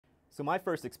So my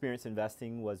first experience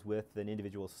investing was with an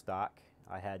individual stock.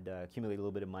 I had accumulated a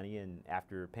little bit of money, and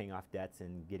after paying off debts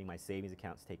and getting my savings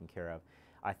accounts taken care of,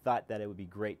 I thought that it would be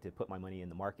great to put my money in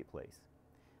the marketplace.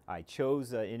 I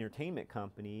chose an entertainment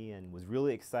company and was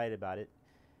really excited about it.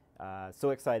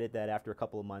 So excited that after a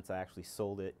couple of months I actually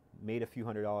sold it, made a few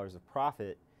 $100s of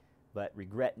profit, but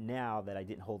regret now that I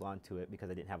didn't hold on to it because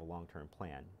I didn't have a long-term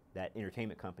plan. That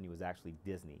entertainment company was actually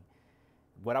Disney.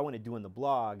 What I want to do in the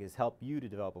blog is help you to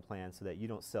develop a plan so that you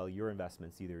don't sell your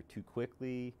investments either too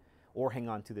quickly or hang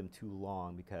on to them too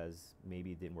long because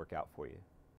maybe it didn't work out for you.